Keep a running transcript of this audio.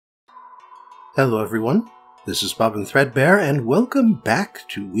Hello everyone, this is Bob and Threadbare, and welcome back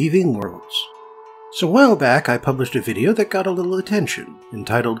to Weaving Worlds. So a while back I published a video that got a little attention,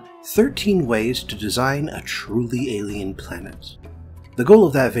 entitled 13 Ways to Design a Truly Alien Planet. The goal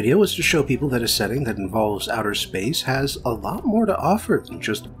of that video was to show people that a setting that involves outer space has a lot more to offer than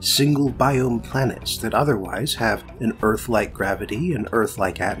just single biome planets that otherwise have an Earth-like gravity, an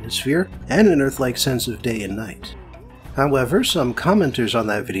Earth-like atmosphere, and an Earth-like sense of day and night. However, some commenters on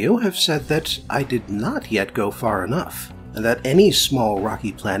that video have said that I did not yet go far enough, and that any small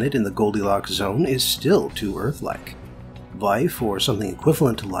rocky planet in the Goldilocks zone is still too Earth-like. Life, or something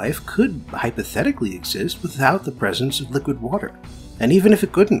equivalent to life, could hypothetically exist without the presence of liquid water. And even if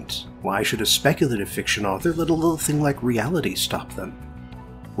it couldn't, why should a speculative fiction author let a little thing like reality stop them?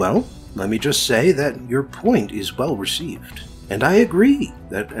 Well, let me just say that your point is well received. And I agree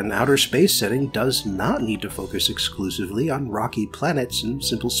that an outer space setting does not need to focus exclusively on rocky planets and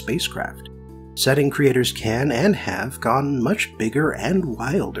simple spacecraft. Setting creators can and have gone much bigger and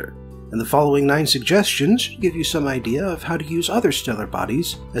wilder, and the following 9 suggestions should give you some idea of how to use other stellar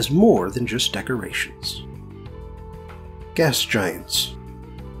bodies as more than just decorations. Gas giants.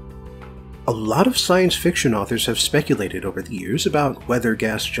 A lot of science fiction authors have speculated over the years about whether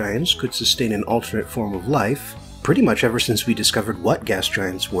gas giants could sustain an alternate form of life, pretty much ever since we discovered what gas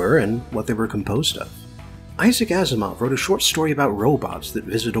giants were and what they were composed of. Isaac Asimov wrote a short story about robots that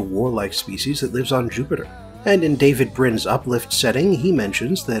visit a warlike species that lives on Jupiter. And in David Brin's Uplift setting, he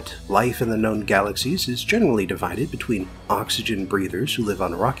mentions that life in the known galaxies is generally divided between oxygen breathers who live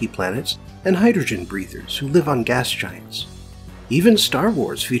on rocky planets and hydrogen breathers who live on gas giants. Even Star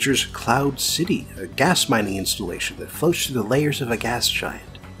Wars features Cloud City, a gas mining installation that floats through the layers of a gas giant.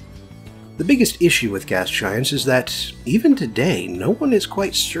 The biggest issue with gas giants is that, even today, no one is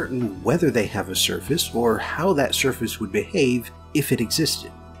quite certain whether they have a surface or how that surface would behave if it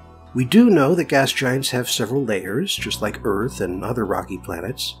existed. We do know that gas giants have several layers, just like Earth and other rocky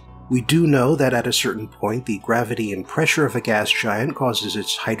planets. We do know that at a certain point the gravity and pressure of a gas giant causes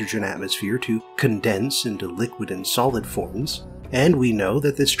its hydrogen atmosphere to condense into liquid and solid forms, and we know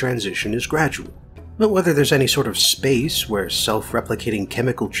that this transition is gradual. But whether there's any sort of space where self-replicating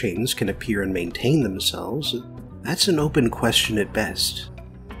chemical chains can appear and maintain themselves, that's an open question at best.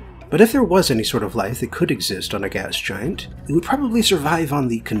 But if there was any sort of life that could exist on a gas giant, it would probably survive on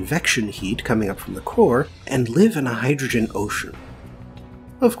the convection heat coming up from the core and live in a hydrogen ocean.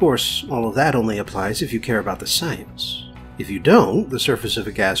 Of course, all of that only applies if you care about the science. If you don't, the surface of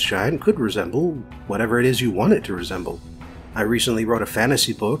a gas giant could resemble whatever it is you want it to resemble. I recently wrote a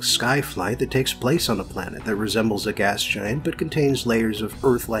fantasy book, Skyflight, that takes place on a planet that resembles a gas giant but contains layers of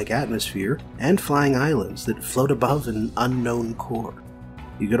Earth-like atmosphere and flying islands that float above an unknown core.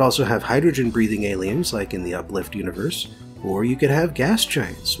 You could also have hydrogen-breathing aliens like in the Uplift universe, or you could have gas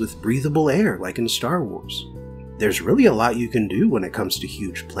giants with breathable air like in Star Wars. There's really a lot you can do when it comes to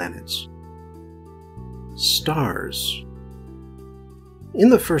huge planets. Stars. In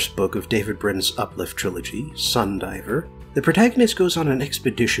the first book of David Brin's Uplift trilogy, Sundiver, the protagonist goes on an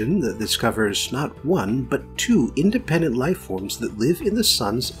expedition that discovers not one, but 2 independent life forms that live in the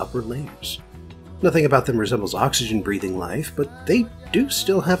sun's upper layers. Nothing about them resembles oxygen-breathing life, but they do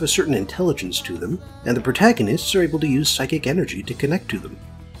still have a certain intelligence to them, and the protagonists are able to use psychic energy to connect to them.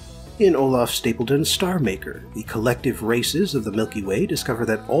 In Olaf Stapledon's Star Maker, the collective races of the Milky Way discover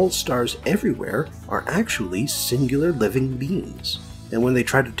that all stars everywhere are actually singular living beings, and when they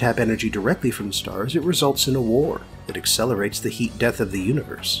try to tap energy directly from stars, it results in a war that accelerates the heat death of the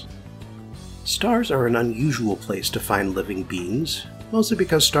universe. Stars are an unusual place to find living beings, mostly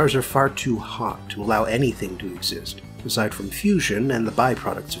because stars are far too hot to allow anything to exist, aside from fusion and the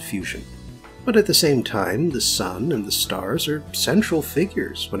byproducts of fusion. But at the same time, the sun and the stars are central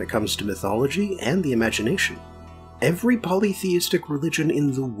figures when it comes to mythology and the imagination. Every polytheistic religion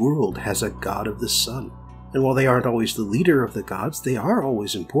in the world has a god of the sun, and while they aren't always the leader of the gods, they are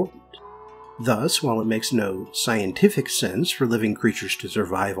always important. Thus, while it makes no scientific sense for living creatures to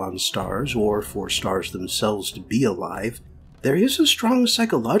survive on stars or for stars themselves to be alive, there is a strong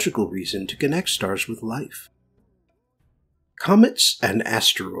psychological reason to connect stars with life. Comets and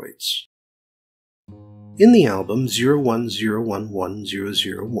asteroids. In the album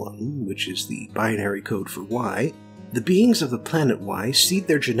 010110001, which is the binary code for Y, the beings of the planet Y seed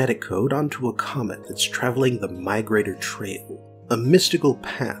their genetic code onto a comet that's traveling the Migrator Trail, a mystical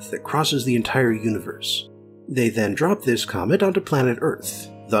path that crosses the entire universe. They then drop this comet onto planet Earth,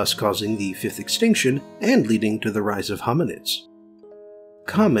 thus causing the 5th extinction and leading to the rise of hominids.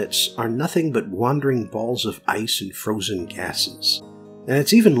 Comets are nothing but wandering balls of ice and frozen gases, and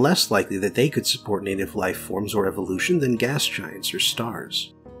it's even less likely that they could support native life forms or evolution than gas giants or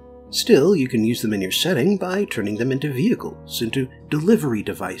stars. Still, you can use them in your setting by turning them into vehicles, into delivery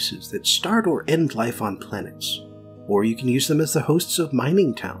devices that start or end life on planets. Or you can use them as the hosts of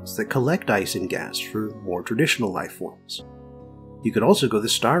mining towns that collect ice and gas for more traditional life forms. You could also go the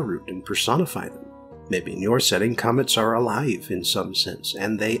star route and personify them. Maybe in your setting, comets are alive in some sense,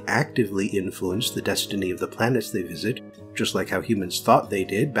 and they actively influence the destiny of the planets they visit, just like how humans thought they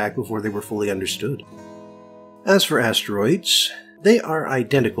did back before they were fully understood. As for asteroids, they are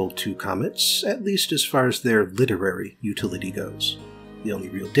identical to comets, at least as far as their literary utility goes. The only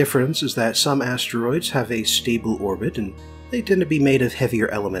real difference is that some asteroids have a stable orbit, and they tend to be made of heavier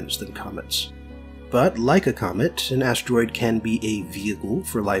elements than comets. But like a comet, an asteroid can be a vehicle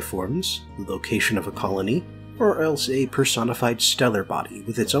for life forms, the location of a colony, or else a personified stellar body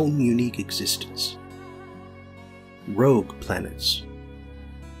with its own unique existence. Rogue planets.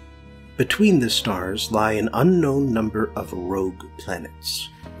 Between the stars lie an unknown number of rogue planets,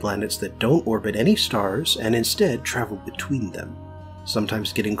 planets that don't orbit any stars and instead travel between them,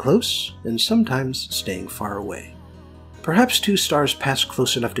 sometimes getting close and sometimes staying far away. Perhaps two stars pass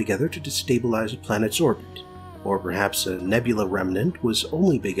close enough together to destabilize a planet's orbit, or perhaps a nebula remnant was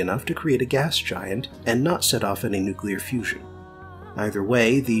only big enough to create a gas giant and not set off any nuclear fusion. Either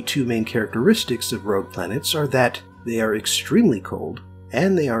way, the two main characteristics of rogue planets are that they are extremely cold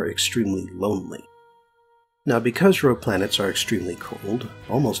and they are extremely lonely. Now, because rogue planets are extremely cold,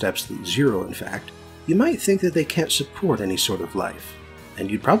 almost absolute zero in fact, you might think that they can't support any sort of life, and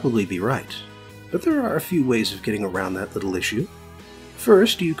you'd probably be right. But there are a few ways of getting around that little issue.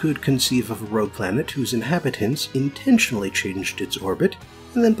 First, you could conceive of a rogue planet whose inhabitants intentionally changed its orbit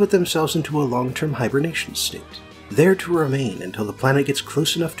and then put themselves into a long-term hibernation state, there to remain until the planet gets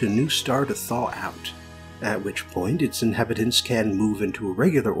close enough to a new star to thaw out, at which point its inhabitants can move into a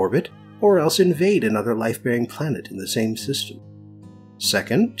regular orbit or else invade another life-bearing planet in the same system.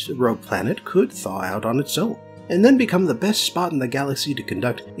 Second, a rogue planet could thaw out on its own, and then become the best spot in the galaxy to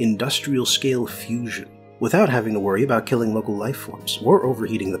conduct industrial-scale fusion, without having to worry about killing local life forms or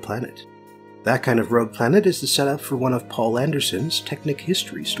overheating the planet. That kind of rogue planet is the setup for one of Paul Anderson's Technic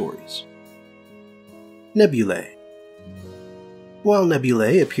history stories. Nebulae. While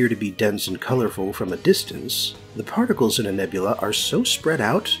nebulae appear to be dense and colorful from a distance, the particles in a nebula are so spread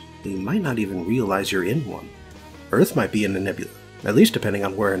out that you might not even realize you're in one. Earth might be in a nebula, at least depending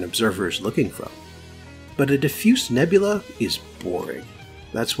on where an observer is looking from. But a diffuse nebula is boring.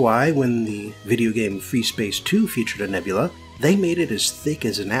 That's why when the video game Free Space 2 featured a nebula, they made it as thick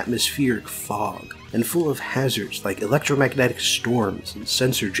as an atmospheric fog, and full of hazards like electromagnetic storms and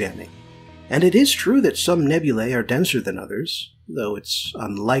sensor jamming. And it is true that some nebulae are denser than others, though it's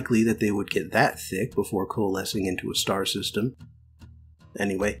unlikely that they would get that thick before coalescing into a star system.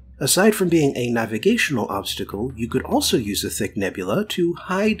 Anyway, aside from being a navigational obstacle, you could also use a thick nebula to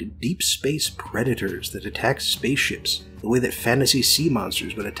hide deep space predators that attack spaceships, the way that fantasy sea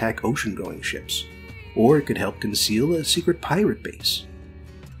monsters would attack ocean-going ships. Or it could help conceal a secret pirate base.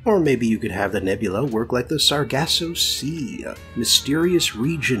 Or maybe you could have the nebula work like the Sargasso Sea, a mysterious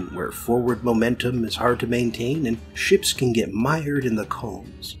region where forward momentum is hard to maintain and ships can get mired in the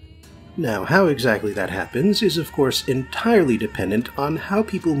calms. Now, how exactly that happens is of course entirely dependent on how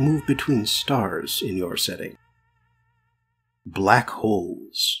people move between stars in your setting. Black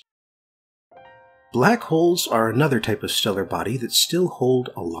holes. Black holes are another type of stellar body that still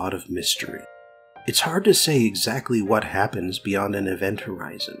hold a lot of mystery. It's hard to say exactly what happens beyond an event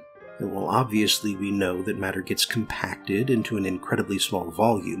horizon, and while obviously we know that matter gets compacted into an incredibly small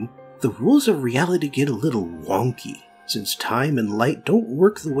volume, the rules of reality get a little wonky, since time and light don't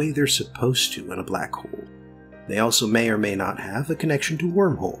work the way they're supposed to in a black hole. They also may or may not have a connection to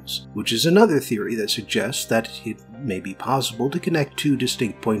wormholes, which is another theory that suggests that it may be possible to connect two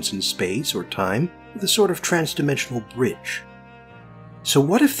distinct points in space or time with a sort of transdimensional bridge. So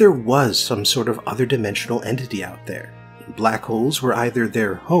what if there was some sort of other dimensional entity out there, and black holes were either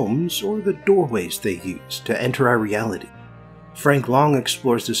their homes or the doorways they used to enter our reality? Frank Long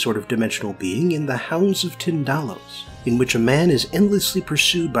explores this sort of dimensional being in The Hounds of Tindalos, in which a man is endlessly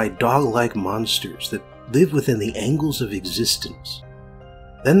pursued by dog-like monsters that live within the angles of existence.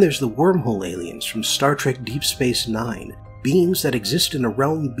 Then there's the wormhole aliens from Star Trek Deep Space Nine, beings that exist in a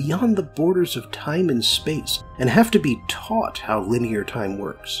realm beyond the borders of time and space and have to be taught how linear time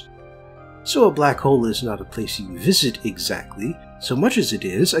works. So a black hole is not a place you visit exactly, so much as it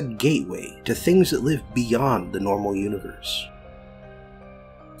is a gateway to things that live beyond the normal universe.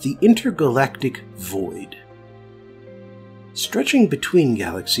 The intergalactic void. Stretching between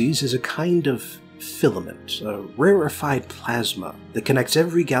galaxies is a kind of filament, a rarefied plasma that connects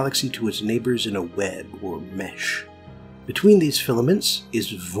every galaxy to its neighbors in a web or mesh. Between these filaments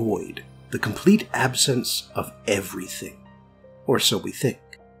is void, the complete absence of everything. Or so we think.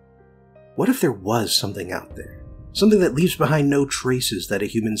 What if there was something out there? Something that leaves behind no traces that a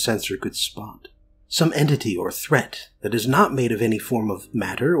human sensor could spot? Some entity or threat that is not made of any form of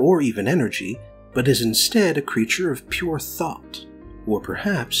matter or even energy, but is instead a creature of pure thought, or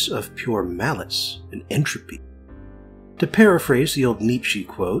perhaps of pure malice and entropy. To paraphrase the old Nietzsche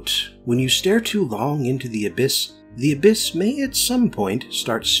quote, when you stare too long into the abyss may at some point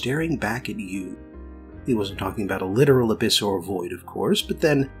start staring back at you. He wasn't talking about a literal abyss or void, of course, but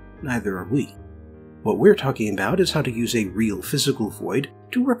then neither are we. What we're talking about is how to use a real physical void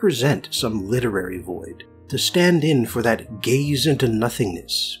to represent some literary void, to stand in for that gaze into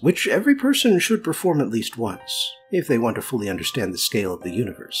nothingness, which every person should perform at least once, if they want to fully understand the scale of the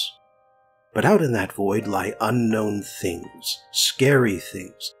universe. But out in that void lie unknown things, scary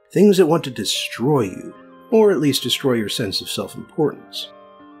things, things that want to destroy you, or at least destroy your sense of self-importance.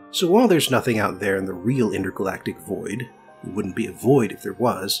 So while there's nothing out there in the real intergalactic void, it wouldn't be a void if there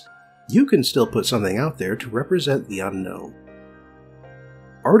was, you can still put something out there to represent the unknown.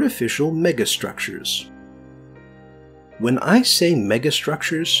 Artificial megastructures. When I say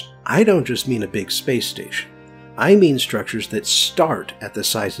megastructures, I don't just mean a big space station. I mean structures that start at the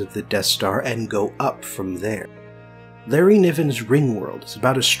size of the Death Star and go up from there. Larry Niven's Ringworld is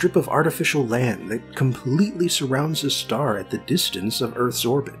about a strip of artificial land that completely surrounds a star at the distance of Earth's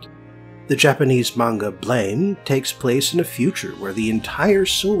orbit. The Japanese manga Blame takes place in a future where the entire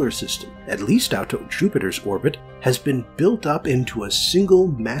solar system, at least out to Jupiter's orbit, has been built up into a single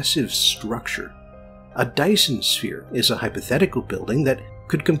massive structure. A Dyson sphere is a hypothetical building that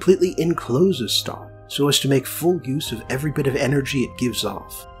could completely enclose a star so as to make full use of every bit of energy it gives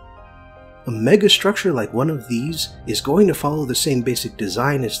off. A megastructure like one of these is going to follow the same basic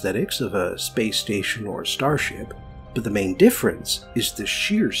design aesthetics of a space station or starship, but the main difference is the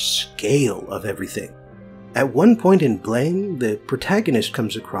sheer scale of everything. At one point in Blame, the protagonist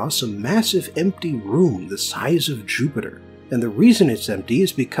comes across a massive empty room the size of Jupiter, and the reason it's empty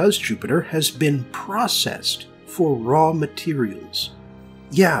is because Jupiter has been processed for raw materials.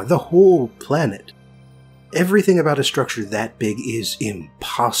 Yeah, the whole planet. Everything about a structure that big is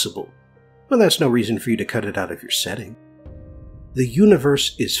impossible. Well, that's no reason for you to cut it out of your setting. The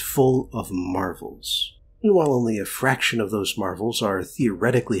universe is full of marvels, and while only a fraction of those marvels are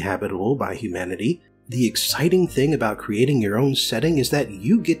theoretically habitable by humanity, the exciting thing about creating your own setting is that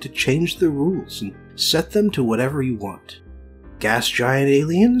you get to change the rules and set them to whatever you want. Gas giant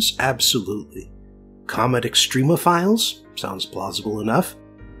aliens? Absolutely. Comet extremophiles? Sounds plausible enough.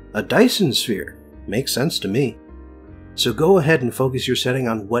 A Dyson sphere? Makes sense to me. So go ahead and focus your setting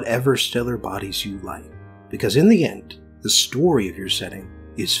on whatever stellar bodies you like, because in the end, the story of your setting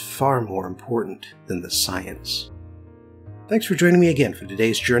is far more important than the science. Thanks for joining me again for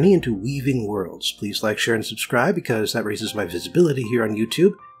today's journey into Weaving Worlds. Please like, share, and subscribe because that raises my visibility here on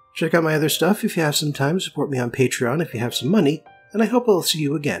YouTube. Check out my other stuff if you have some time, support me on Patreon if you have some money, and I hope I'll see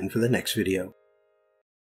you again for the next video.